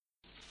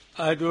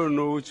I don't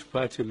know which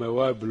party my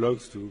wife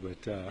belongs to,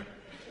 but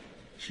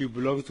she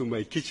belongs to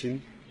my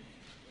kitchen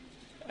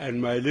and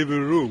my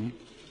living room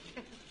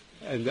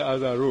and the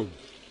other room.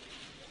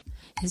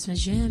 It's my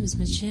jam, it's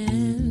my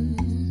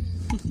jam.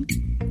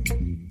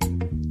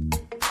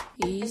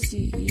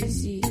 Easy,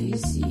 easy,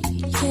 easy.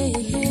 Yeah,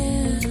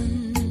 yeah.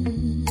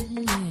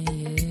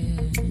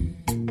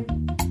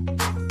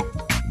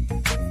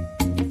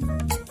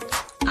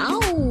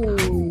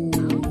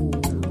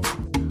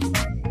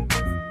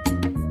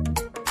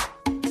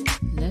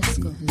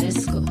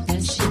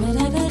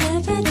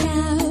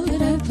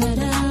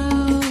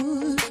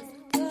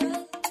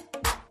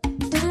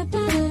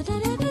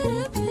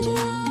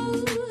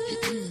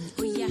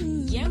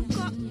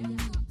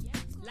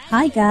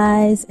 Hi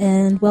guys,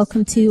 and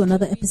welcome to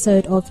another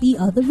episode of The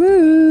Other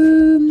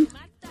Room.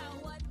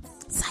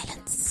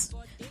 Silence.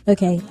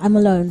 Okay, I'm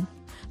alone.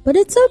 But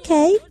it's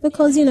okay,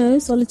 because,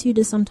 solitude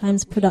is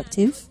sometimes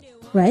productive,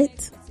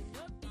 right?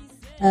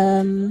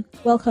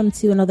 Welcome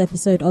to another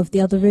episode of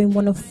The Other Room,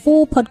 one of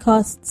 4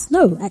 podcasts.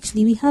 No,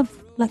 actually, we have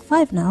like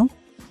 5 now.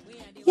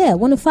 Yeah,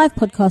 one of 5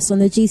 podcasts on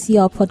the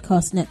GCR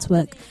Podcast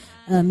Network.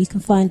 You can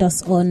find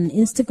us on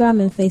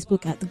Instagram and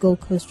Facebook at The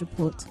Gold Coast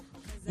Report.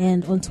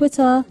 And on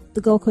Twitter,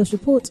 The Gold Coast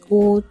Report,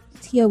 or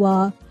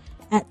TOR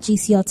at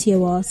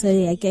GCRTOR. So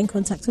yeah, get in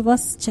contact with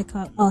us. Check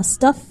out our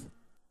stuff.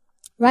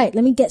 Right,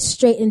 let me get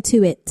straight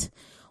into it.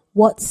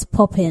 What's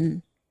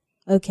poppin'?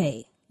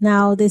 Okay,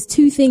 now there's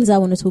 2 things I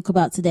want to talk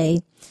about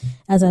today.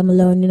 As I'm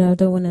alone, I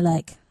don't want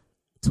to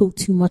talk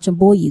too much and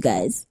bore you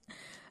guys.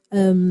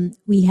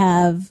 We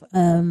have,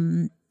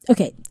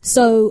 okay,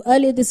 so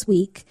earlier this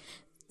week,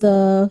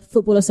 the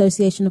Football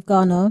Association of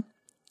Ghana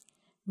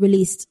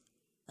released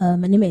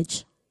an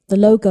image. The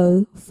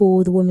logo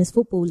for the Women's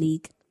Football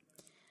League.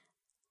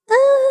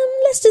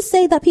 Let's just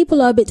say that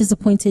people are a bit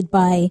disappointed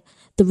by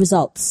the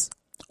results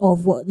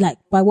of what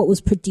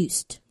was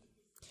produced.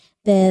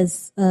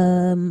 There's,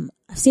 I've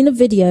seen a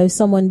video,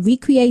 someone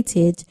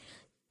recreated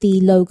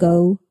the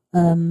logo,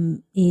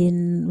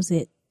 in, was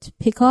it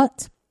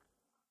PicArt?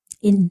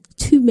 In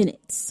 2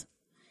 minutes.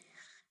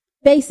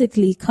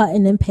 Basically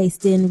cutting and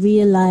pasting,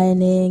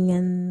 realigning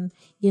and,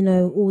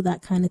 all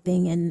that kind of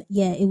thing. And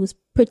yeah, it was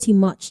pretty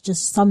much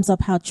just sums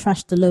up how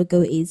trash the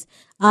logo is.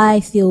 I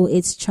feel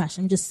it's trash.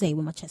 I'm just saying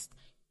with my chest.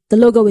 The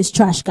logo is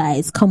trash,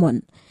 guys. Come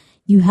on.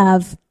 You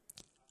have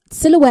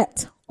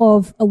silhouette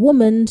of a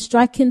woman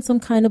striking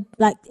some kind of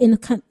in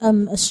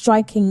a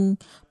striking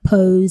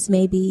pose,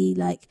 maybe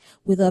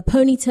with a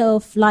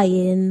ponytail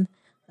flying.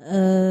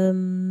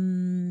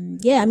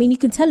 Yeah, I mean, you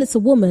can tell it's a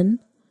woman,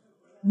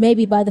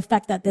 maybe by the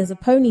fact that there's a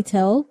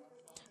ponytail,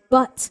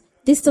 but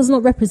this does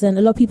not represent.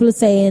 A lot of people are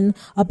saying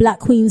our black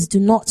queens do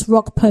not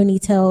rock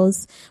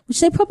ponytails, which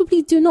they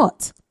probably do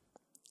not.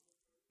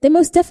 They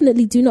most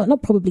definitely do not.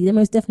 Not probably, they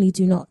most definitely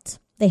do not.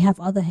 They have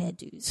other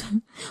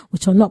hairdos,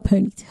 which are not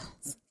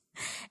ponytails.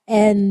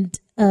 And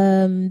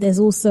there's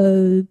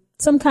also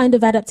some kind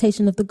of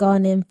adaptation of the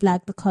Ghanaian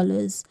flag, the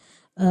colours,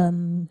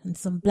 and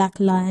some black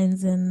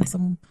lines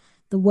and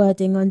the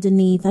wording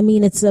underneath. I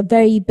mean, it's a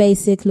very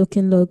basic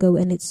looking logo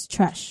and it's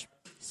trash.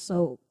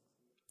 So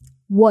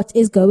what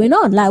is going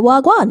on?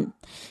 Wagwan.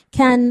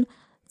 Can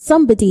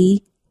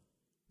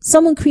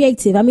someone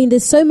creative, I mean,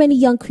 there's so many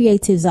young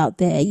creatives out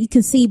there. You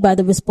can see by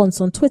the response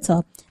on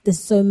Twitter,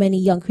 there's so many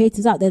young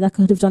creatives out there that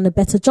could have done a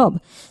better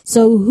job.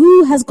 So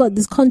who has got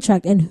this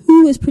contract and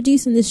who is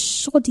producing this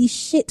shoddy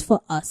shit for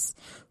us?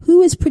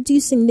 Who is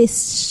producing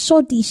this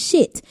shoddy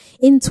shit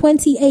in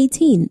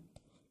 2018?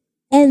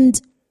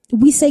 And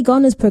we say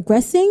Ghana's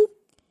progressing.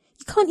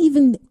 You can't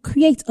even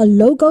create a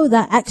logo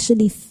that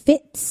actually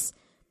fits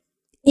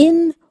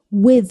in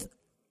with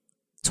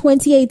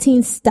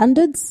 2018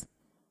 standards,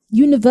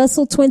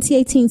 universal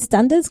 2018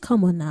 standards.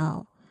 Come on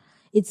now.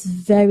 It's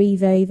very,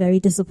 very, very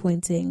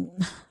disappointing.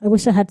 I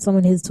wish I had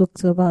someone here to talk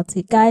to about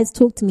it. Guys,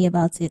 talk to me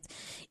about it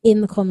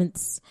in the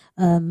comments,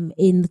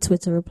 in the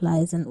Twitter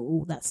replies and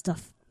all that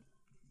stuff.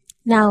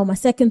 Now, my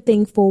second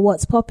thing for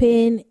what's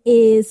popping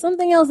is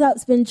something else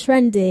that's been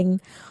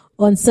trending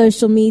on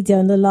social media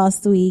in the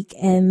last week,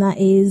 and that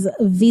is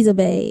Visa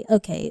Bay.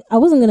 Okay, I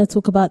wasn't going to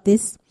talk about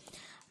this,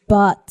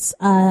 but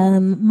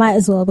might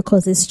as well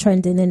because it's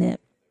trending, innit?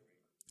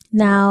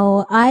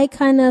 Now, I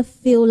kind of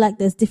feel like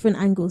there's different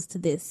angles to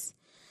this.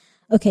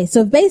 Okay,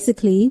 so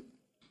basically,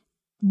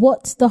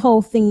 what the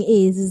whole thing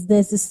is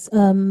there's this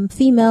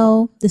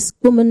this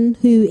woman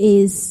who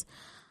is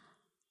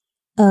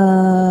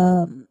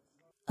a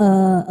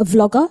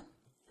vlogger,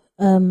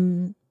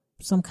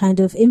 some kind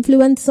of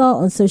influencer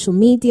on social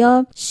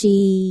media.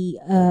 She's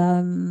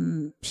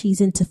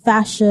into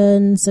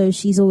fashion, so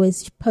she's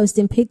always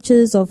posting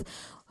pictures of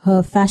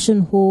her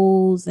fashion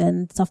hauls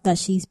and stuff that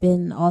she's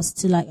been asked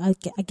to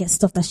I guess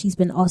stuff that she's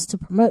been asked to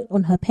promote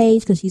on her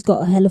page because she's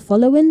got a hella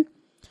following.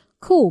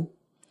 Cool.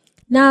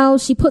 Now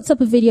she puts up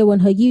a video on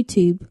her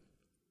YouTube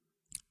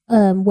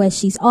where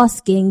she's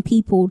asking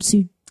people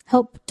to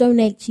help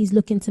donate. She's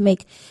looking to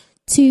make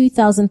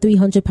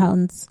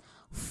 £2,300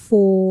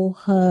 for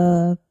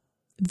her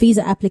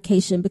visa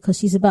application because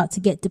she's about to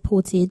get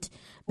deported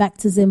back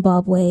to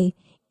Zimbabwe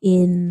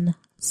in,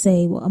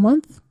 say, what, a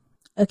month?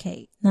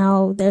 Okay,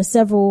 now there are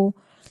several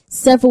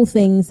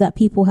things that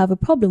people have a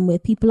problem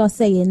with. People are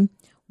saying,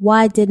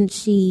 why didn't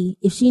she,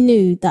 if she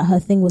knew that her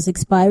thing was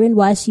expiring,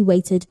 why she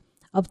waited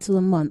up to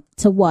a month?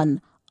 To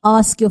one,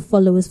 ask your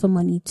followers for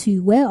money.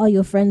 Two, where are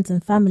your friends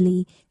and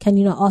family? Can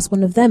you not ask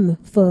one of them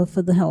for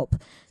the help?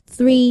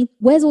 Three,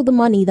 where's all the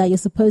money that you're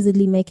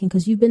supposedly making?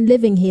 Because you've been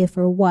living here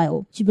for a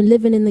while. She's been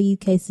living in the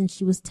UK since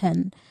she was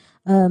 10.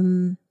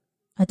 I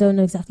don't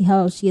know exactly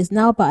how old she is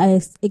now, but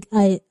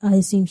I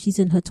assume she's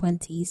in her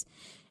 20s.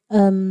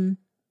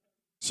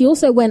 She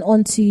also went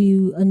on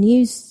to a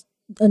news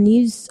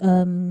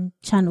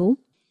channel,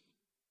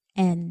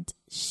 and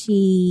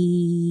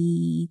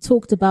she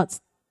talked about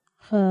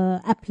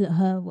her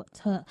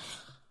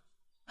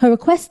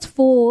request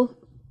for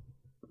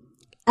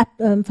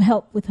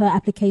help with her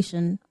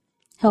application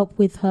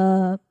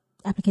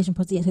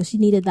process. So she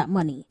needed that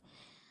money,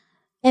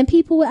 and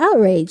people were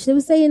outraged. They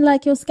were saying,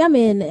 like, you're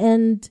scamming,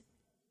 and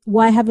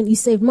why haven't you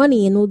saved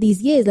money in all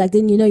these years? Like,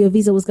 didn't you know your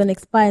visa was going to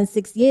expire in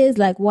 6 years?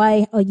 Like,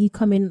 why are you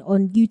coming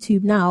on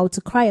YouTube now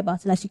to cry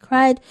about it? Like, she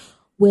cried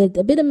with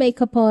a bit of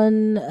makeup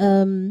on,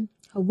 her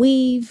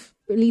weave.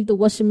 I believe the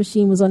washing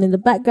machine was on in the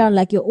background.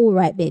 Like, you're all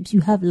right, babes.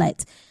 You have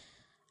light.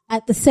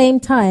 At the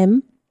same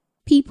time,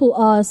 people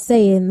are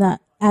saying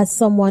that as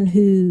someone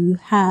who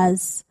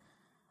has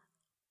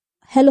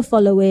hella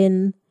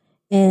following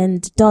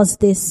and does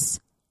this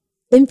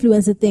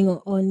influencer thing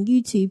on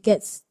YouTube,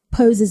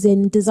 poses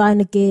in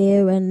designer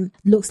gear and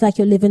looks like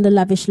you're living the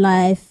lavish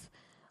life.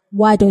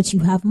 Why don't you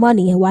have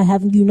money? And why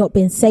haven't you not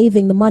been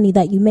saving the money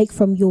that you make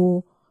from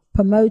your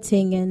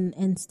promoting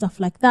and stuff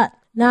like that?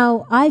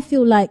 Now, I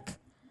feel like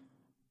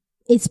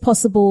it's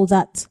possible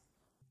that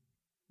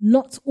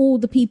not all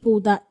the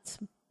people that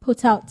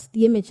put out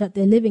the image that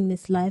they're living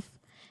this life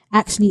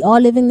actually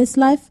are living this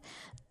life.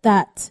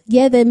 That,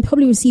 yeah, they're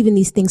probably receiving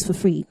these things for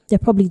free. They're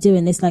probably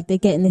doing this, like they're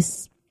getting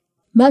this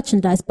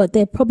merchandise, but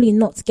they're probably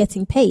not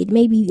getting paid.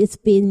 Maybe it's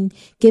been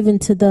given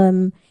to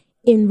them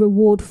in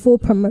reward for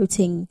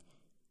promoting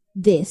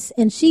this.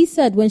 And she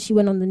said when she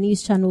went on the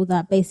news channel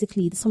that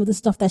basically some of the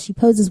stuff that she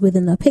poses with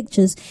in her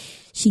pictures,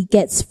 she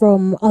gets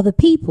from other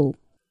people.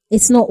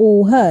 It's not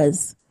all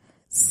hers.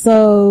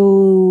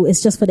 So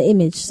it's just for the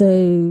image.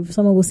 So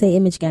someone will say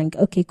image gang.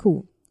 Okay,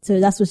 cool.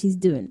 So that's what she's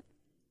doing.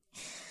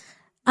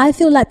 I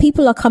feel like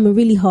people are coming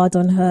really hard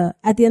on her.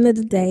 At the end of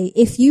the day,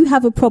 if you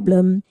have a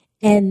problem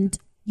and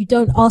you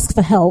don't ask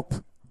for help,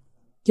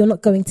 you're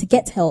not going to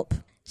get help.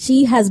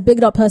 She has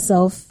bigged up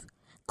herself,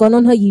 gone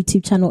on her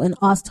YouTube channel and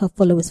asked her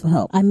followers for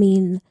help. I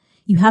mean,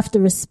 you have to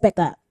respect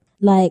that.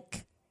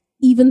 Like,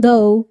 even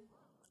though,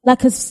 like,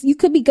 'cause you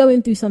could be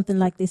going through something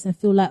like this and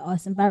feel like, oh,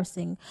 it's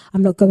embarrassing.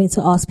 I'm not going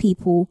to ask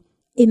people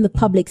in the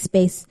public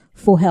space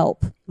for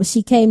help. But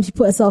she came, she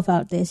put herself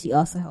out there, she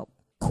asked for help.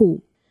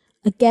 Cool.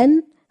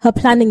 Again, her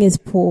planning is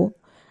poor.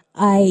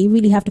 I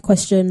really have to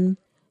question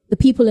the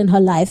people in her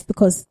life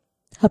because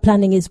her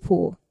planning is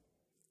poor.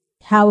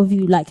 How have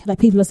you, like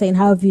people are saying,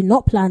 how have you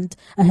not planned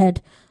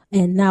ahead?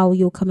 And now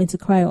you're coming to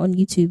cry on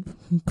YouTube,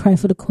 cry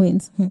for the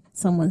coins,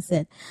 someone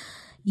said.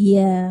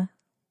 Yeah.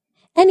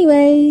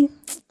 Anyway,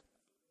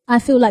 I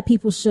feel like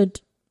people should,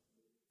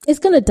 it's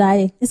going to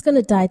die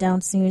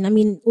down soon. I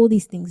mean, all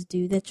these things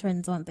do, they're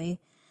trends, aren't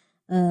they?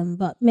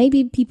 But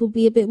maybe people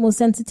be a bit more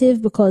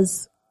sensitive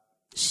because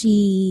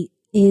she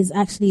is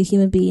actually a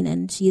human being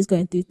and she is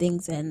going through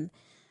things, and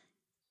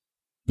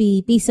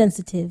be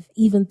sensitive,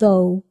 even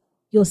though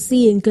you're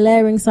seeing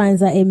glaring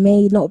signs that it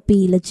may not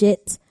be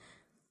legit.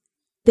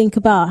 Think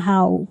about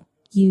how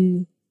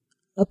you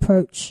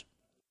approach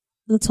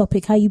the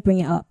topic, how you bring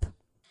it up.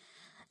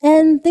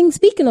 And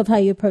speaking of how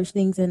you approach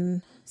things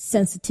and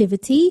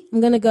sensitivity, I'm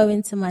going to go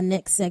into my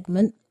next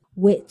segment,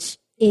 which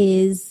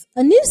is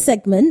a new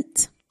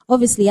segment.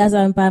 Obviously, as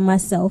I'm by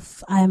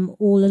myself, I'm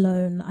all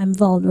alone, I'm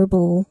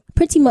vulnerable,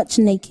 pretty much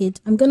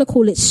naked. I'm going to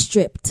call it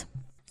Stripped.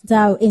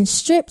 Now, in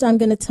Stripped, I'm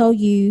going to tell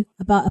you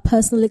about a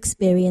personal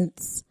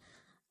experience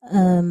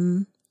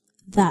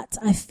that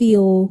I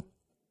feel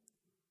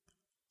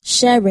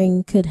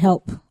sharing could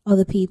help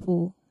other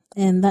people.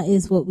 And that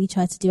is what we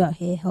try to do out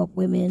here, help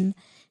women,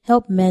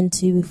 help men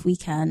too if we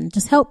can,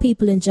 just help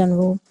people in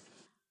general.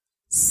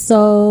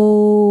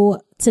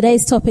 So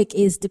today's topic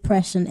is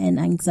depression and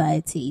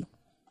anxiety.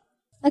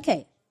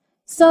 Okay,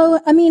 so,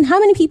 I mean, how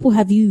many people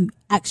have you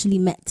actually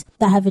met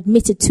that have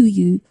admitted to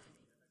you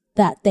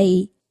that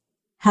they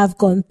have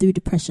gone through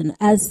depression?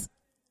 As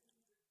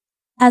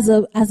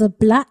a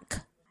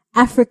Black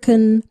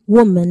African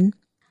woman,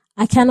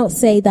 I cannot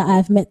say that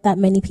I've met that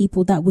many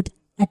people that would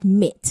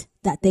admit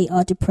that they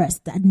are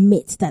depressed, that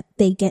admit that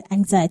they get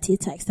anxiety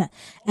attacks, that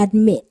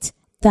admit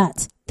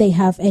that they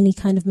have any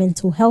kind of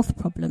mental health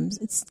problems.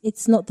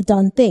 It's not the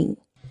done thing.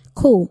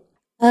 Cool.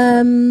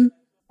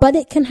 But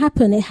it can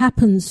happen. It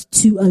happens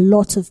to a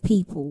lot of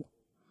people.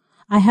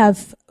 I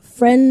have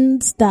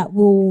friends that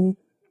will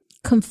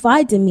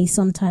confide in me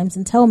sometimes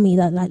and tell me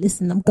that, like,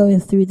 listen, I'm going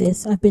through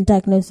this. I've been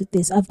diagnosed with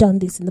this. I've done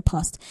this in the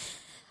past.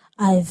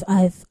 I've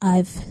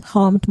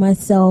harmed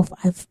myself.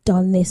 I've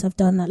done this. I've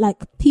done that.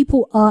 Like,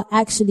 people are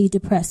actually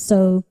depressed.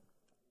 So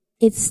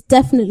it's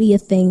definitely a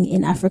thing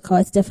in Africa.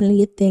 It's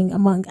definitely a thing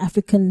among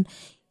African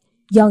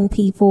young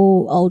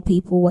people, old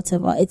people,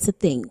 whatever. It's a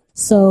thing.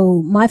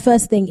 So my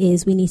first thing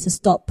is we need to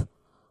stop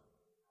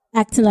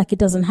acting like it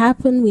doesn't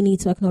happen. We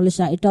need to acknowledge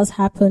that it does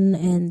happen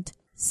and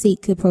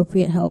seek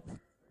appropriate help.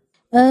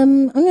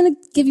 I'm going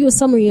to give you a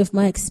summary of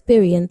my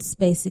experience,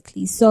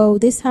 basically. So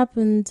this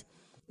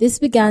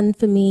began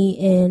for me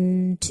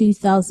in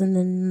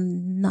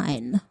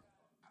 2009,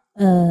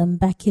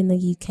 back in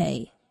the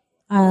UK.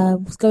 I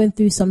was going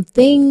through some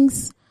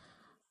things,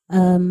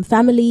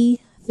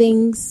 family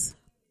things.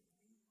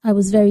 I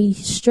was very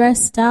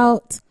stressed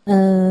out.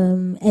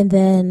 And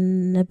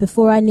then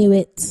before I knew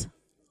it,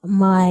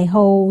 my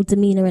whole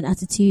demeanor and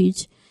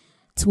attitude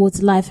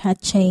towards life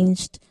had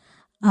changed.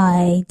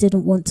 I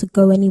didn't want to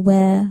go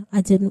anywhere.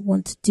 I didn't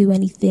want to do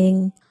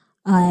anything.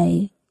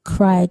 I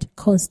cried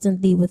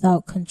constantly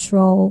without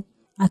control.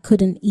 I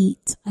couldn't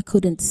eat. I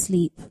couldn't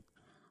sleep.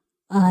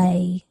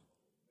 I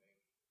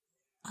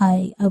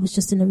was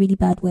just in a really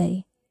bad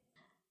way.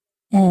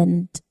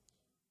 And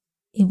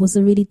it was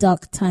a really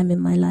dark time in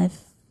my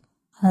life.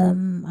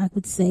 I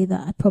would say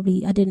that I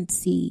didn't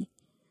see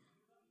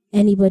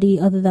anybody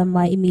other than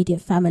my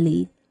immediate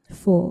family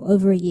for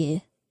over a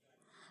year.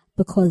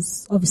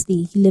 Because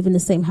obviously you live in the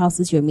same house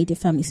as your immediate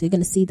family, so you're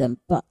going to see them.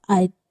 But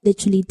I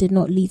literally did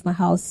not leave my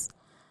house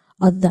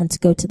other than to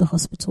go to the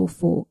hospital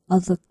for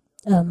other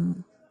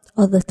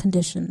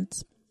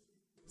conditions.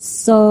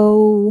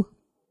 So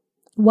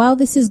while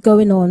this is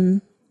going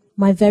on,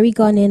 my very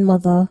Ghanaian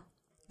mother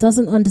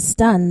doesn't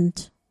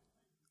understand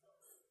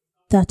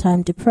that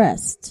I'm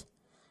depressed.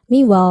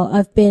 Meanwhile,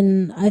 I've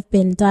been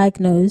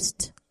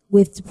diagnosed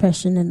with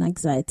depression and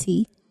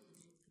anxiety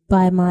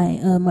by my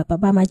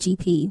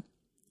GP.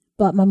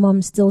 But my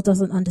mom still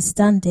doesn't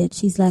understand it.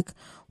 She's like,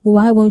 well,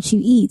 why won't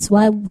you eat?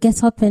 Why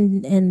get up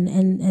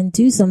and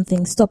do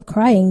something? Stop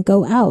crying.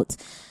 Go out.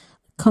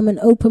 Come and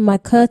open my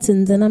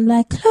curtains. And I'm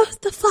like, close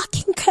the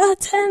fucking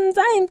curtains.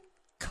 I'm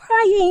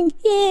crying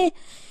here.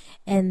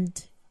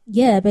 And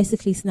yeah,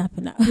 basically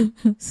snapping at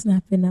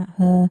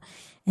her.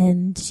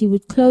 And she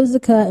would close the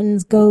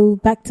curtains, go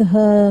back to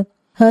her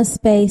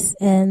space,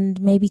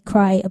 and maybe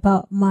cry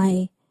about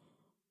my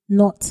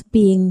not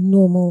being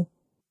normal.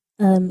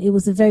 It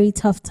was a very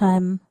tough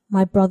time.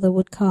 My brother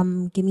would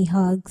come, give me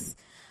hugs,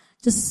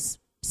 just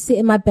sit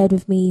in my bed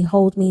with me,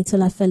 hold me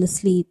till I fell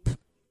asleep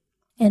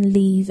and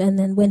leave. And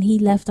then when he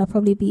left, I'd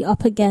probably be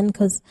up again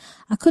because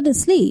I couldn't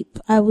sleep.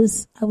 I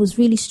was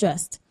really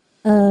stressed.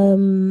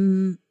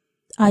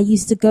 I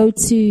used to go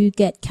to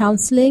get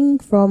counseling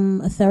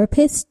from a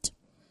therapist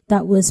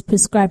that was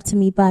prescribed to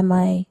me by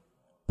my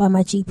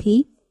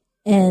GP.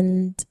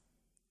 And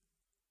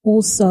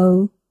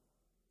also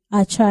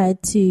I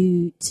tried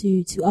to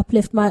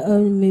uplift my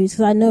own mood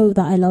because I know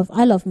that I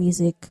love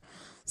music.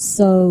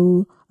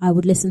 So I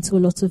would listen to a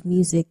lot of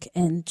music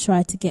and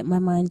try to get my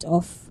mind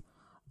off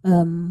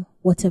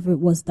whatever it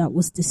was that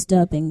was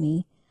disturbing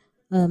me.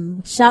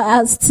 Shout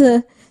outs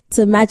to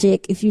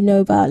Magic, if you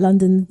know about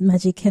London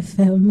Magic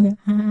FM.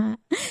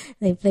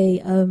 They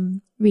play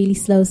really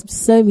slow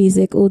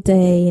music all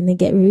day and they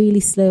get really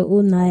slow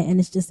all night, and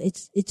it's just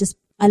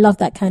I love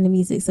that kind of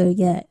music. So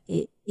yeah,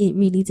 it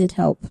really did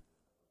help.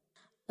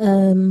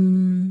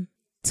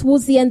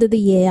 Towards the end of the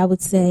year, I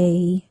would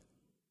say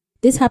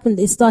this happened.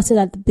 It started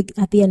at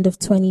the end of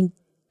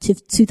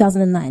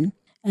 2009,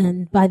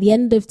 and by the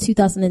end of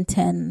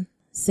 2010,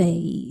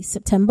 say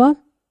September,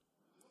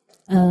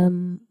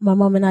 my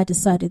mom and I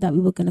decided that we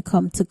were going to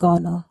come to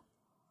Ghana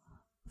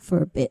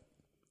for a bit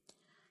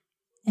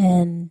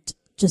and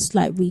just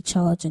like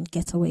recharge and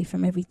get away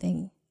from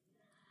everything.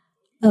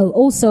 Oh,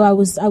 also I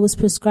was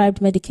prescribed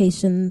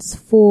medications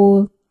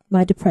for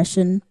my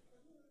depression.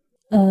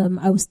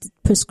 I was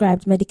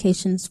prescribed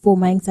medications for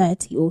my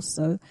anxiety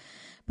also,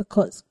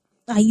 because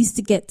I used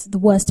to get the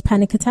worst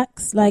panic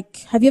attacks.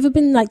 Like, have you ever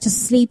been like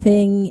just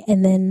sleeping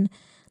and then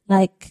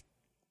like,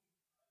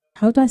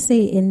 how do I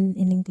say it in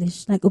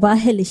English? Like,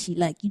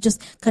 like you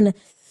just kind of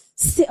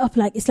sit up,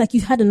 like it's like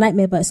you've had a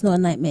nightmare, but it's not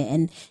a nightmare,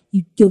 and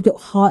your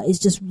heart is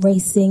just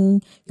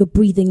racing. Your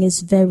breathing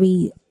is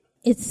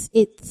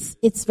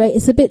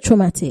it's a bit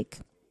traumatic.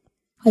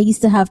 I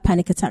used to have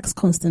panic attacks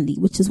constantly,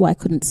 which is why I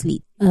couldn't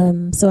sleep.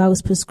 So I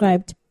was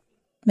prescribed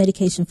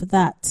medication for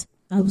that.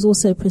 I was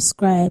also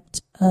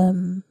prescribed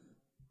some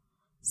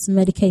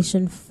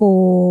medication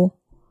for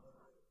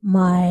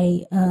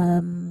my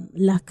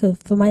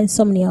for my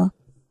insomnia.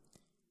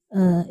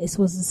 It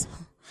was a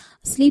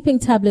sleeping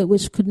tablet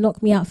which could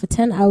knock me out for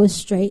 10 hours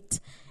straight,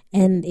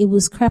 and it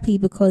was crappy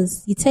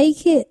because you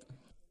take it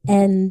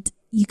and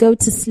you go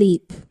to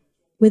sleep.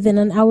 Within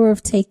an hour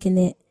of taking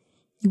it,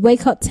 you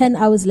wake up 10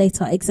 hours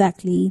later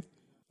exactly,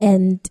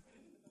 and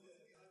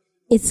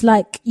it's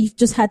like you've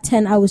just had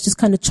 10 hours just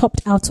kind of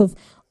chopped out of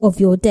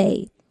your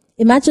day.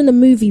 Imagine a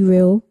movie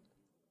reel,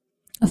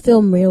 a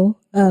film reel,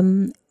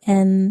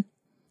 and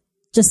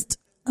just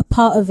a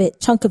part of it,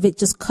 chunk of it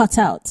just cut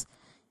out.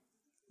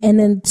 and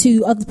then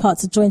two other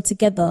parts are joined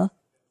together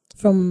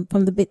from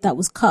the bit that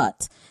was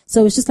cut.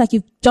 So it's just like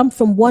you've jumped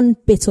from one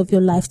bit of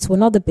your life to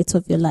another bit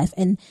of your life,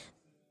 and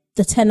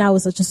the 10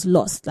 hours are just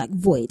lost, like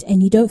void,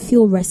 and you don't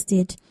feel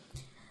rested.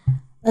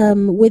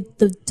 With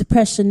the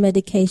depression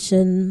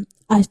medication,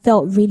 I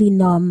felt really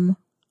numb.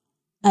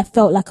 I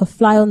felt like a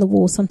fly on the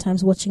wall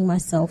sometimes watching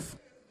myself.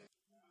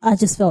 I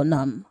just felt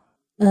numb.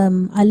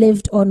 I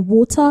lived on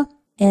water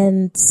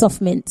and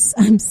soft mints.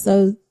 I'm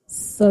so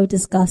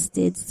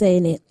disgusted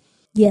saying it.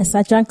 Yes,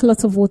 I drank a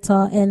lot of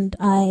water and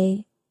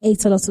I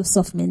ate a lot of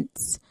soft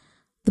mints.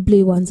 The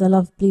blue ones. I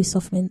love blue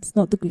soft mints,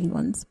 not the green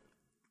ones.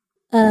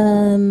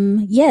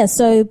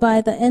 So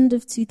by the end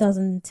of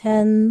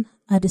 2010,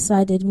 me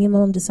and my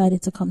mom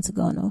decided to come to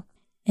Ghana.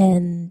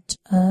 And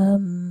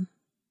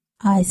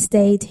I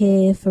stayed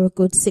here for a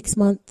good 6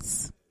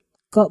 months,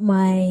 got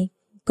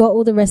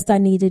all the rest I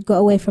needed, got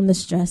away from the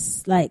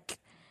stress, like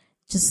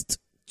just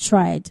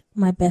tried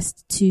my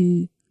best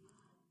to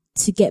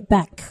get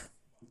back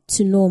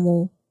to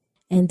normal,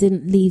 and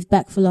didn't leave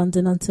back for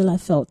London until I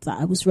felt that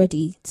I was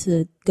ready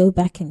to go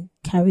back and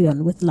carry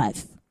on with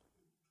life.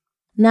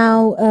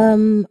 Now,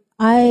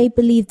 I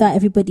believe that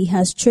everybody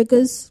has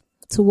triggers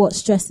to what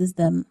stresses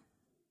them.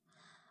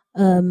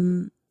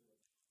 I'm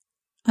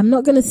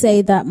not going to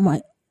say that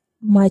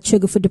my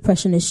trigger for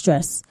depression is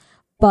stress,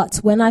 but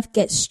when I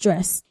get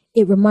stressed,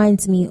 it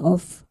reminds me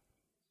of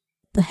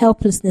the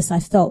helplessness I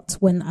felt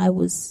when I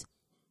was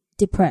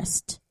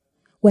depressed,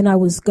 when I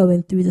was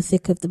going through the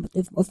thick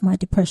of my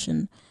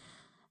depression.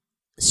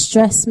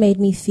 Stress made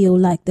me feel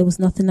like there was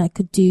nothing I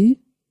could do.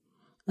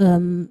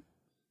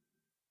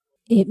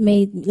 It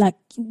made, like,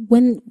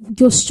 when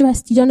you're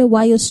stressed, you don't know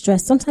why you're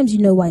stressed. Sometimes you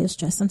know why you're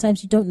stressed.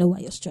 Sometimes you don't know why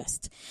you're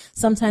stressed.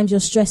 Sometimes you're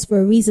stressed for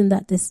a reason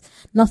that there's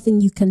nothing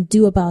you can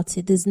do about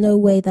it. There's no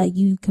way that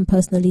you can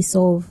personally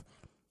solve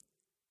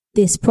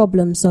this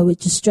problem, so it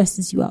just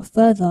stresses you out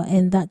further,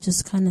 and that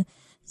just kind of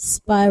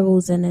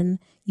spirals, and then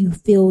you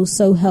feel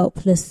so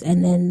helpless,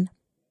 and then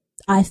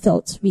I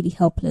felt really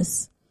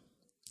helpless,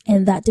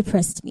 and that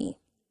depressed me.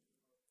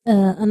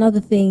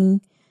 Another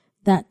thing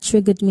that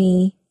triggered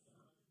me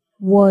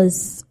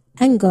was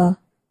anger.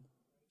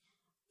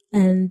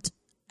 And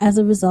as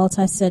a result,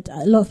 a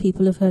lot of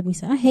people have heard me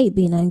say, I hate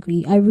being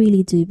angry. I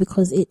really do,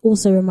 because it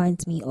also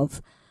reminds me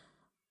of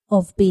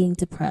being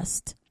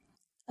depressed.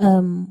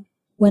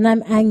 When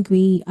I'm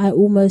angry,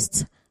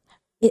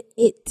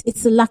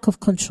 it's a lack of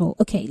control.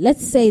 Okay,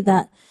 let's say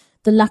that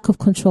the lack of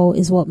control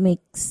is what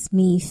makes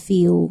me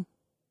feel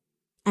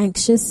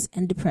anxious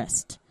and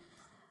depressed.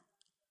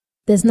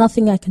 There's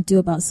nothing I can do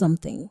about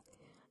something.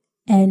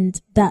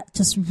 And that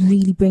just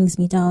really brings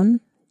me down.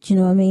 Do you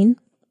know what I mean?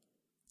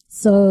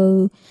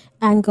 So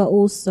anger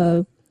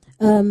also.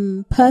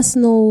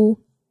 Personal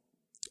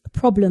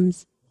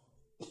problems.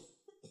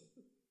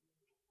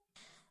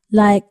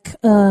 Like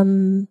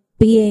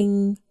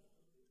being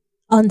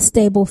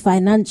unstable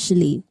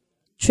financially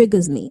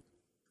triggers me.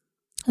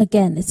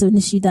 Again, it's an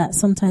issue that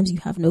sometimes you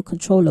have no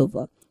control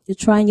over. You're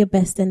trying your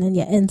best and then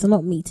your ends are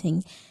not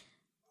meeting.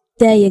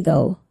 There you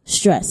go.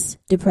 Stress,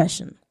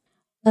 depression.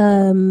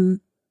 A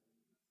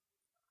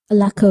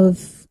lack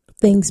of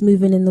things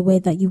moving in the way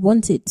that you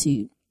want it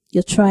to.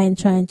 You're trying,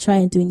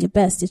 doing your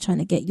best. You're trying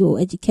to get your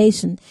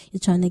education.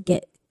 You're trying to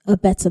get a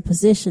better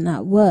position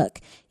at work.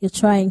 You're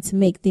trying to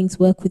make things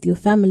work with your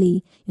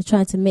family. You're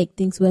trying to make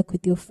things work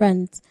with your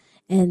friends,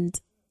 and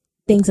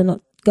things are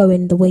not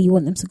going the way you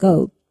want them to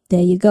go. There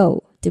you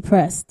go,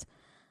 depressed.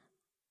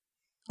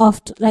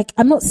 After, like,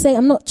 I'm not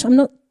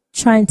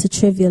trying to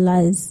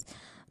trivialize,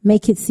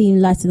 make it seem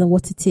lighter than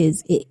what it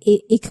is.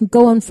 It can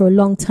go on for a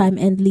long time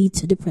and lead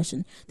to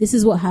depression. This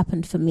is what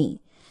happened for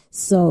me.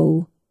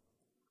 So,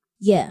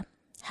 yeah,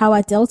 how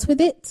I dealt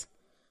with it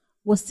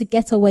was to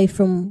get away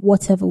from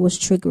whatever was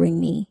triggering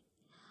me.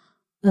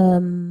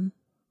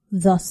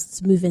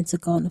 Thus moving to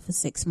Ghana for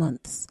 6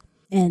 months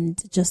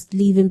and just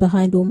leaving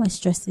behind all my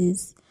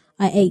stresses.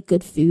 I ate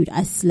good food.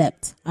 I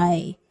slept.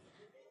 I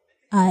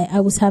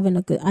was having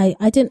a good, I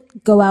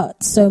didn't go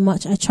out so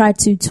much. I tried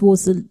to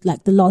towards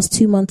the last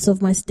 2 months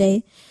of my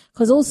stay.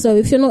 Cause also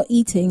if you're not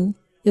eating,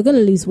 you're going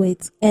to lose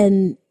weight.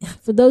 And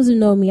for those who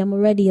know me, I'm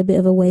already a bit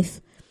of a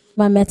waif.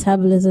 My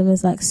metabolism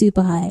is like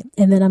super high,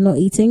 and then I'm not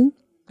eating.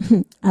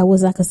 I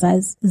was like a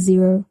size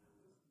 0,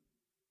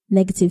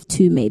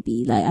 -2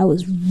 maybe. Like I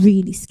was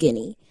really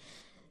skinny,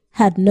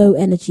 had no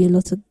energy a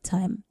lot of the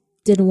time,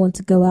 didn't want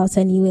to go out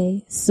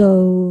anyway.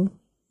 So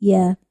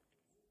yeah,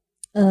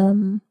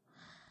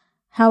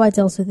 how I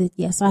dealt with it,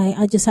 yes,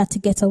 I just had to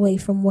get away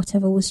from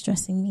whatever was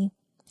stressing me.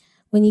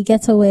 When you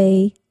get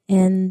away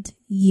and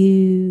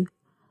you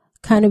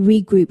kind of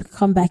regroup,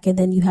 come back, and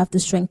then you have the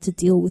strength to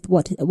deal with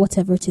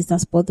whatever it is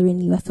that's bothering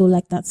you, I feel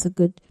like that's a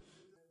good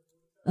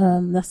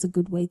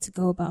way to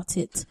go about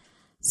it.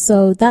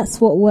 So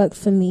that's what worked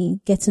for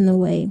me, getting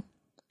away.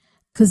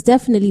 Because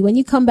definitely when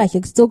you come back,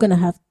 you're still going to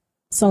have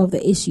some of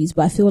the issues,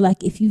 but I feel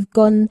like if you've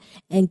gone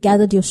and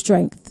gathered your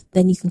strength,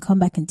 then you can come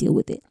back and deal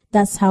with it.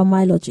 That's how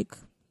my logic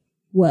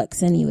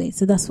works anyway.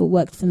 So that's what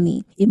worked for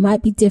me. It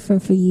might be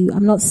different for you.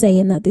 I'm not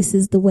saying that this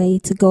is the way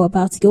to go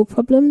about your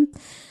problem,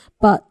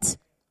 but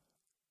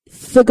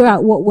figure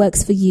out what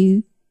works for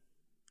you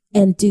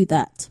and do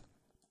that.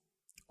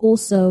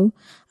 Also,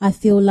 I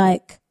feel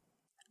like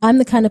I'm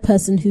the kind of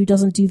person who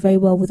doesn't do very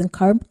well with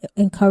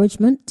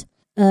encouragement.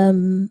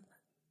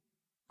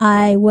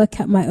 I work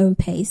at my own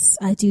pace.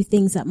 I do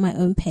things at my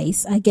own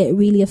pace. I get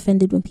really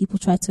offended when people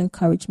try to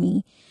encourage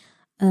me.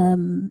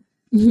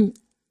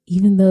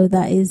 Even though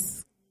that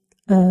is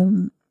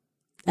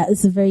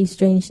a very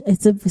strange,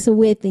 it's a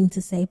weird thing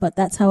to say, but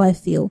that's how I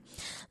feel.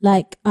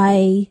 Like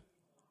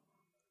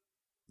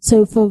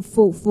so for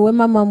when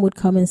my mom would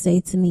come and say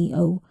to me,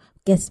 oh,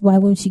 why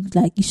won't you,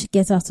 like, you should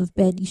get out of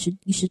bed, you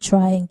should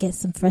try and get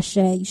some fresh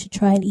air, you should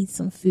try and eat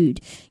some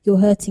food, you're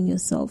hurting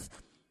yourself.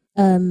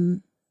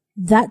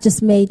 That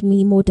just made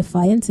me more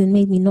defiant and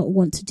made me not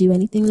want to do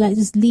anything. Like,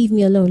 just leave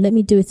me alone, let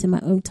me do it in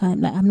my own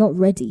time. Like, I'm not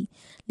ready,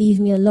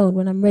 leave me alone.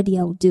 When I'm ready,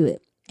 I'll do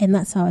it. And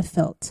that's how I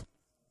felt.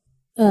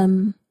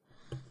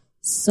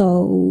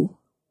 So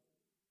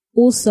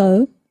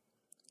also,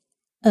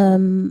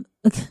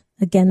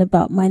 again,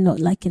 about my not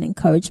liking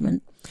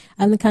encouragement.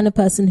 I'm the kind of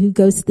person who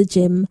goes to the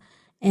gym,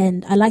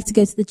 and I like to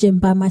go to the gym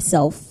by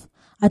myself.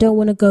 I don't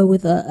want to go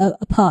with a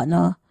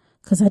partner,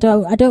 because I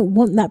don't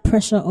want that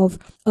pressure of,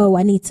 oh,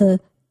 I need to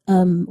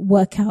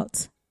work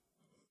out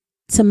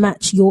to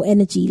match your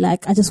energy.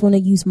 Like, I just want to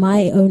use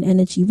my own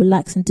energy,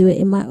 relax and do it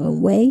in my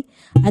own way.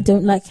 I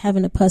don't like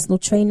having a personal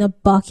trainer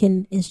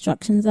barking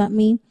instructions at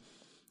me,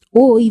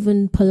 or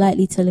even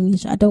politely telling me.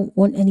 I don't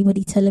want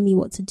anybody telling me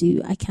what to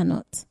do. I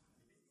cannot.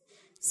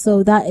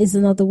 So that is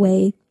another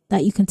way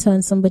that you can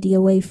turn somebody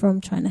away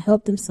from trying to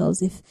help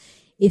themselves.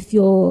 If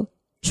you're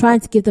trying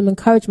to give them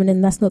encouragement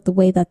and that's not the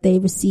way that they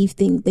receive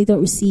things, they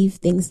don't receive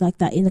things like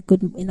that in a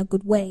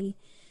good way,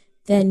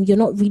 then you're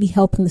not really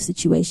helping the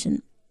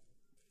situation.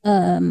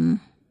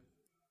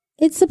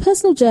 It's a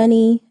personal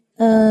journey,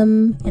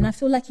 and I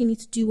feel like you need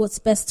to do what's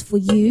best for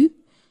you.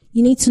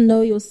 You need to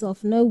know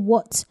yourself, know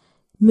what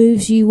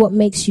moves you, what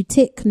makes you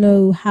tick,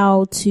 know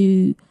how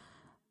to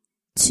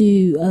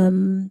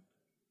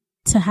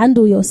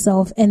handle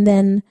yourself, and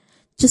then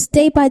just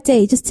day by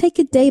day, just take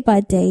it day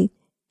by day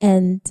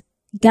and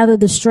gather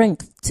the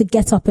strength to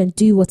get up and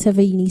do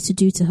whatever you need to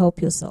do to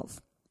help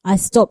yourself. I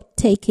stopped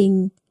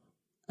taking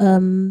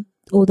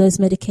all those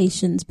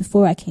medications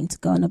before I came to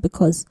Ghana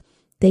because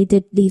they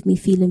did leave me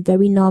feeling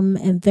very numb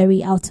and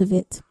very out of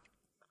it.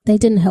 They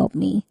didn't help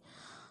me.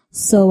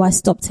 So I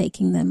stopped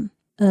taking them.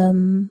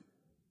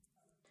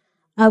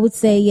 I would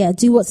say, yeah,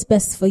 do what's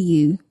best for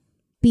you.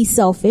 Be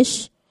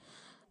selfish.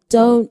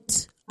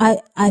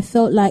 I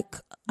felt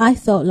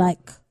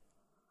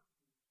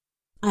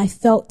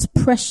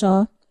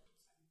pressure.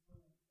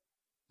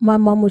 My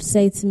mom would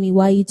say to me,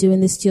 why are you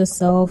doing this to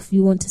yourself?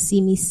 You want to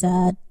see me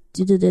sad.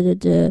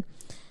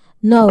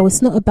 No,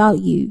 it's not about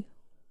you.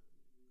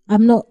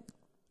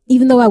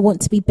 Even though I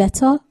want to be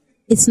better,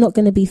 it's not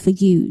going to be for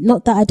you.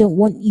 Not that I don't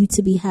want you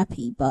to be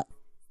happy, but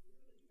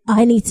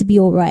I need to be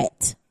all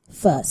right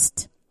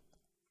first.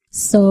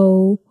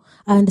 So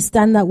I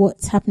understand that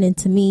what's happening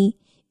to me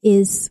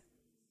is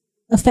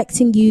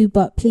affecting you,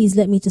 but please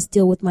let me just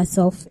deal with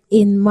myself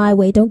in my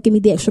way. Don't give me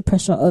the extra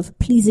pressure of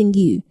pleasing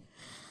you,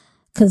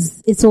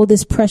 because it's all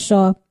this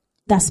pressure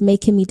that's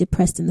making me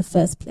depressed in the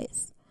first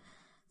place.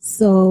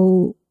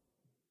 So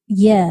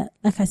yeah,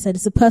 like I said,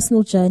 it's a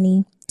personal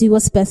journey. Do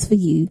what's best for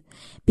you.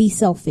 Be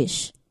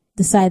selfish.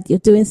 Decide you're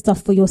doing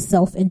stuff for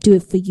yourself and do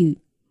it for you.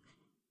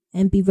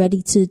 And be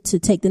ready to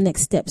take the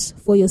next steps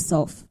for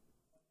yourself.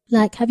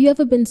 Like, have you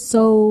ever been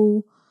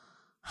so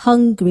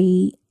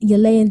hungry, you're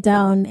laying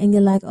down and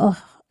you're like,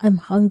 oh, I'm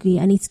hungry,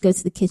 I need to go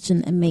to the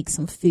kitchen and make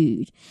some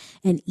food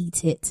and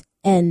eat it,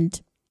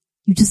 and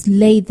you just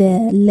lay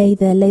there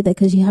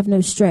because you have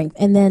no strength,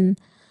 and then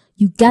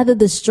you gather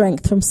the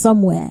strength from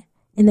somewhere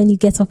and then you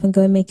get up and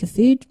go and make your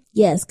food?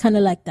 Yeah, it's kind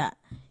of like that.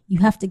 You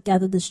have to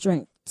gather the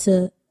strength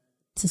to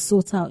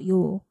sort out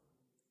your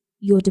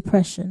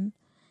depression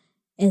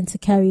and to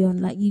carry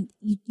on. Like, you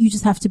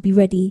just have to be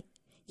ready.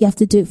 You have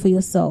to do it for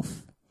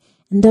yourself.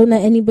 And don't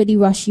let anybody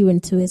rush you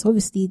into it.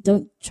 Obviously,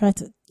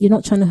 you're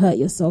not trying to hurt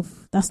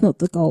yourself. That's not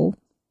the goal.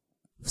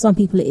 For some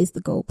people, it is the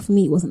goal. For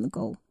me, it wasn't the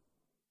goal.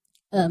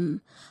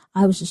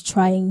 I was just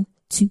trying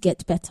to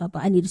get better,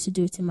 but I needed to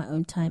do it in my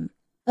own time.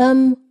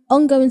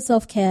 Ongoing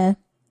self-care.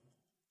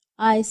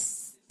 I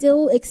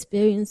still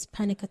experience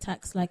panic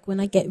attacks, like when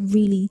I get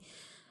really,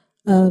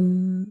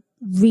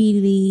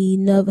 really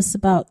nervous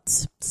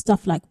about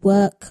stuff like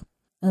work,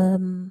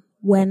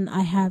 when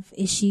I have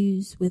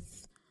issues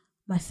with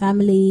my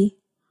family,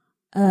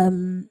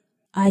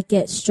 I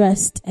get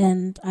stressed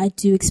and I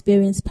do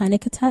experience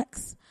panic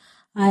attacks.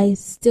 I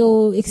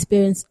still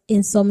experience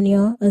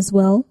insomnia as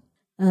well.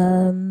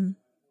 There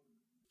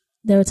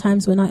are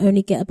times when I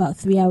only get about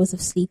 3 hours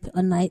of sleep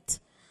a night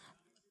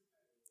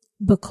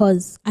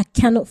because I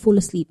cannot fall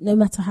asleep. No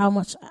matter how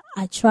much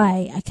I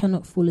try, I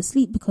cannot fall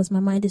asleep because my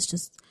mind is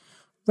just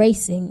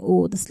racing,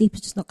 or the sleep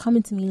is just not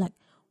coming to me,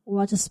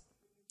 or I just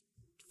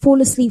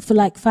fall asleep for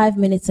like 5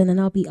 minutes and then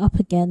I'll be up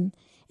again.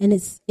 And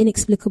it's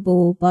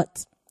inexplicable,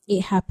 but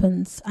it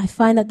happens. I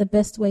find that the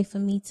best way for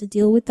me to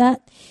deal with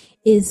that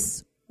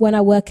is when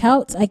I work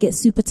out, I get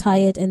super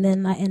tired and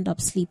then I end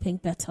up sleeping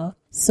better.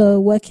 So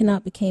working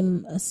out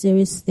became a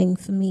serious thing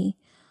for me.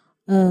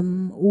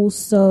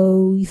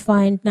 Also, you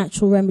find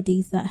natural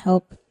remedies that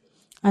help.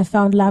 I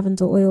found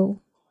lavender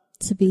oil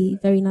to be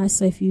very nice.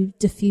 So if you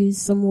diffuse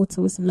some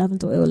water with some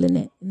lavender oil in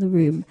it in the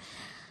room,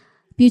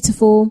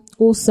 beautiful.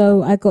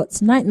 Also, I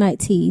got night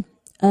tea,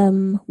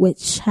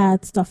 which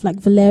had stuff like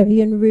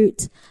valerian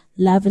root,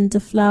 lavender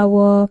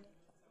flower,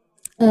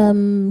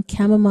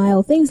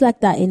 chamomile, things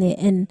like that in it.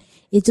 And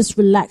it just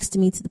relaxed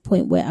me to the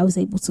point where I was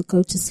able to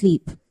go to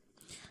sleep.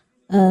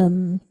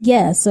 So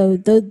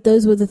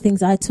those were the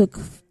things I took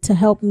to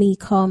help me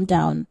calm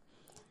down.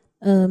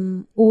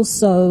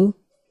 Also,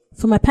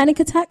 for my panic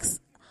attacks,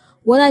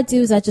 what I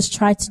do is I just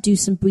try to do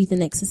some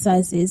breathing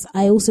exercises.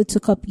 I also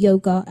took up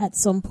yoga at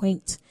some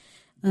point.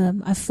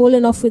 I've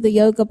fallen off with the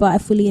yoga, but I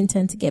fully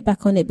intend to get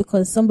back on it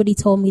because somebody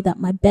told me that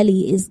my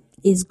belly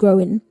is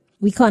growing.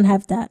 We can't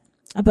have that.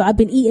 But I've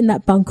been eating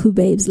that banku,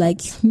 babes.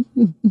 Like,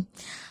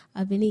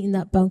 I've been eating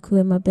that banku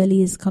and my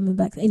belly is coming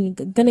back.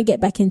 Anyway, gonna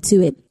get back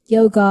into it.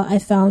 Yoga, I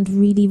found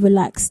really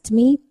relaxed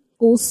me.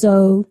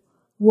 Also,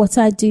 what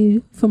I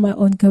do for my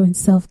ongoing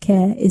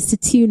self-care is to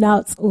tune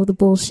out all the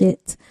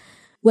bullshit.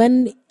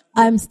 When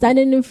I'm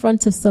standing in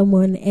front of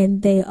someone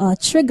and they are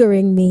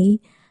triggering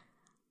me,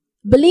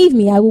 believe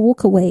me, I will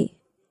walk away.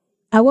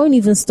 I won't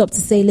even stop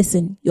to say,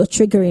 listen, you're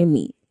triggering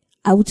me.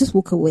 I will just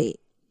walk away.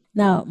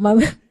 Now,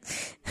 my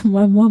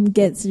mom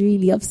gets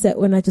really upset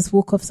when I just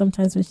walk off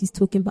sometimes when she's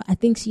talking, but I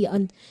think she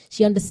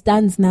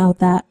understands now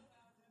that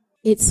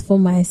it's for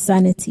my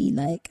sanity.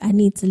 Like, I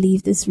need to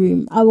leave this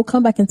room. I will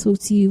come back and talk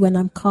to you when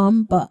I'm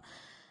calm, but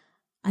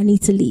I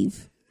need to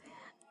leave.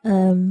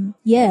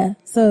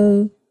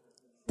 So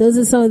those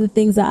are some of the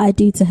things that I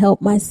do to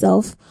help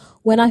myself.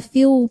 When I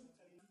feel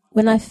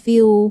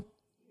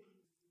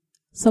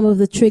some of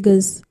the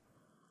triggers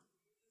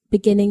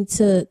beginning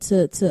to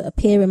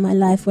appear in my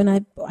life, when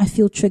I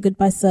feel triggered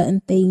by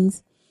certain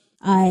things,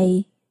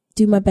 I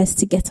do my best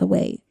to get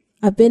away.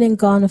 I've been in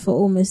Ghana for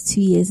almost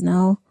 2 years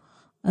now,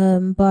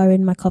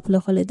 barring my couple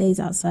of holidays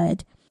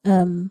outside.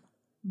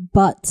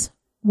 But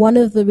one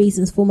of the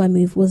reasons for my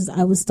move was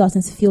I was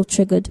starting to feel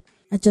triggered.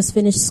 I just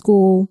finished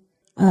school,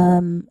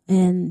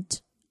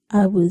 and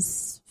I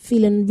was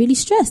feeling really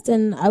stressed,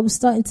 and I was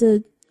starting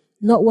to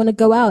not want to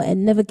go out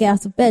and never get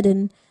out of bed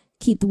and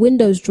keep the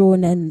windows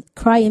drawn and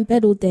cry in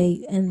bed all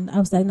day. And I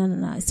was like,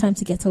 no, it's time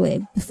to get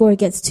away before it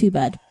gets too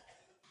bad.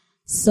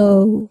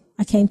 So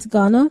I came to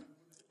Ghana.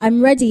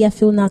 I'm ready, I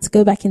feel now, to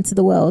go back into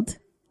the world,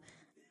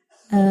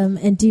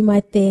 and do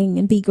my thing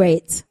and be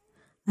great.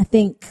 I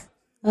think,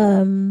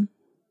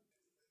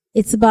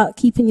 it's about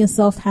keeping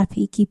yourself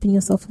happy, keeping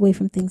yourself away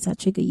from things that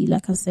trigger you.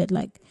 Like I said,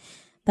 like,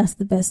 that's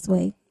the best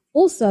way.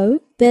 Also,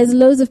 there's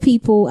loads of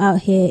people out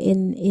here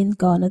in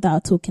Ghana that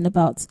are talking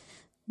about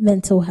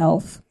mental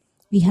health.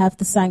 We have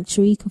The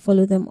Sanctuary. You can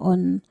follow them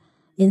on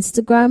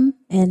Instagram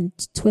and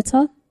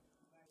Twitter.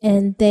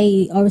 And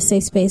they are a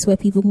safe space where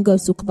people can go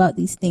talk about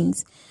these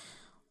things.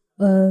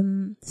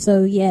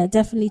 So yeah,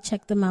 definitely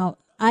check them out.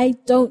 I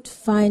don't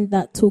find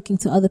that talking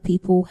to other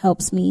people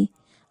helps me.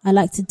 I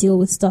like to deal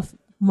with stuff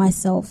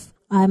myself.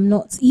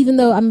 Even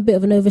though I'm a bit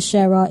of an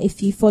oversharer,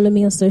 if you follow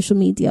me on social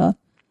media,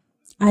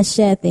 I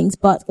share things.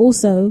 But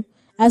also,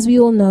 as we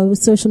all know, with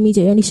social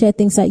media, you only share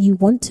things that you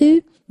want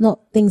to,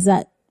 not things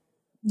that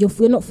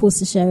you're not forced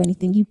to share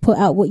anything. You put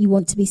out what you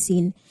want to be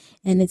seen.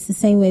 And it's the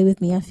same way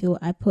with me. I feel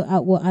I put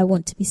out what I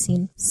want to be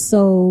seen.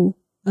 So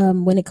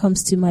when it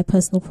comes to my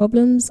personal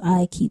problems,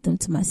 I keep them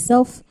to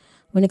myself.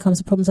 When it comes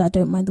to problems that I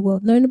don't mind the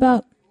world knowing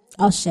about,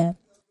 I'll share.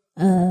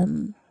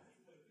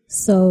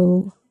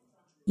 So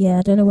yeah,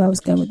 I don't know where I was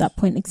going with that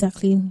point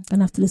exactly. I'm going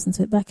to have to listen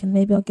to it back and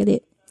maybe I'll get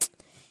it.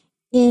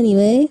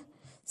 Anyway,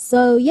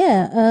 so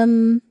yeah,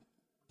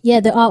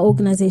 there are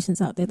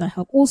organizations out there that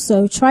help.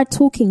 Also, try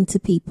talking to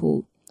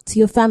people, to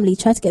your family.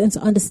 Try to get them to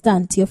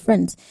understand, to your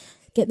friends.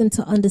 Get them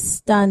to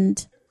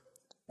understand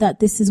that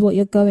this is what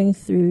you're going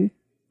through.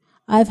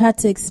 I've had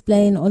to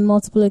explain on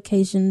multiple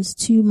occasions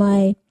to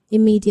my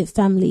immediate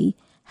family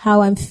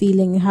how I'm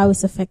feeling, how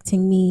it's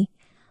affecting me.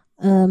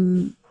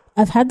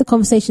 I've had the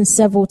conversation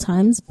several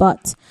times,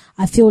 but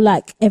I feel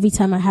like every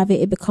time I have it,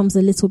 it becomes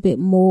a little bit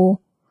more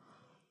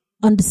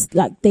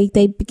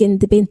they begin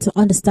to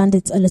understand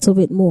it a little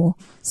bit more.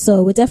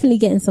 So we're definitely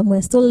getting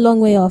somewhere. Still a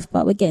long way off,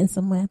 but we're getting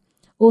somewhere.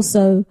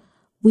 Also,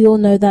 we all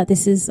know that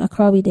this is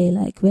Akrawi Day,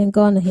 like we're in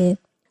Ghana here.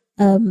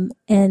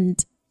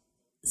 And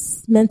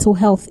mental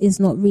health is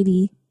not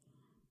really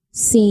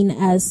seen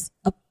as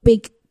a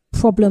big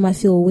problem, I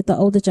feel, with the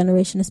older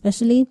generation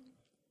especially.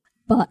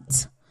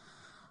 But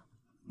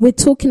we're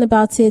talking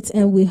about it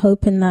and we're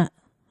hoping that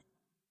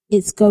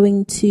it's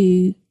going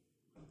to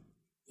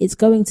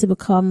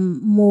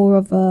become more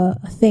of a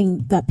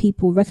thing that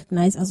people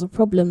recognize as a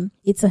problem.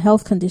 It's a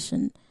health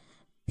condition.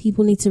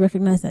 People need to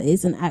recognize that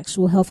it's an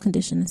actual health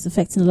condition. It's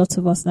affecting a lot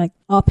of us, like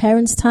our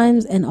parents'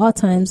 times and our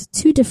times,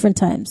 2 different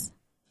times.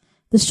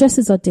 the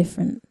stresses are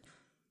different.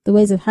 The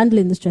ways of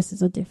handling the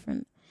stresses are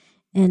different.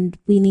 And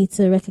we need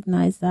to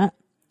recognize that,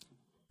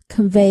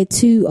 convey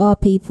to our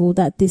people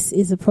that this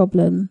is a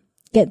problem,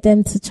 get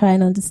them to try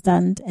and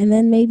understand, and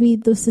then maybe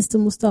the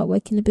system will start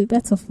working a bit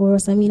better for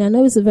us. I mean, I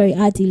know it's a very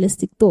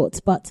idealistic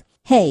thought, but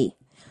hey,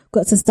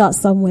 got to start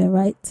somewhere,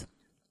 right?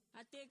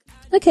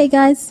 Okay,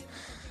 guys.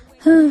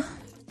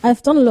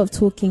 I've done a lot of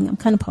talking. I'm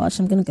kind of parched.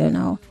 I'm going to go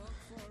now.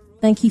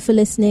 Thank you for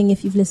listening.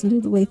 If you've listened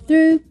all the way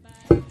through,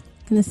 I'm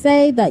going to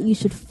say that you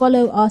should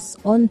follow us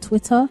on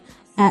Twitter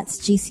at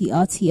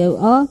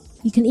GCRTOR.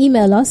 You can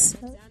email us,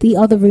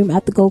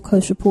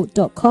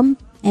 theotherroom@thegoldcoastreport.com.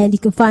 And you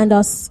can find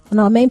us on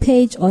our main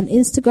page on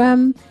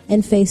Instagram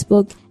and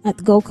Facebook at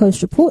the Gold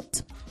Coast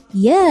Report.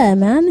 Yeah,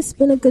 man, it's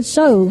been a good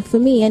show. For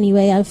me,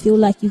 anyway. I feel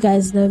like you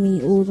guys know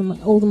me all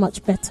the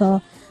much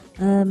better.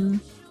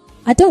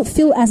 I don't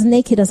feel as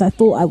naked as I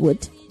thought I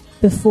would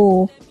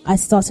before I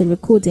started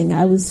recording.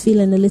 I was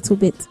feeling a little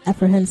bit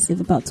apprehensive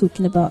about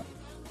talking about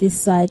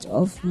this side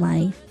of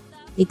my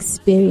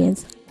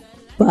experience.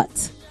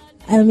 But,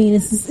 I mean,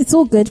 it's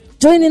all good.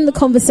 Join in the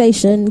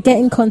conversation. Get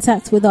in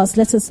contact with us.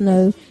 Let us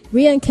know.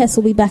 Ria and Kess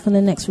will be back on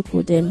the next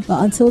recording.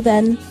 But until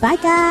then, bye,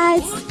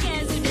 guys.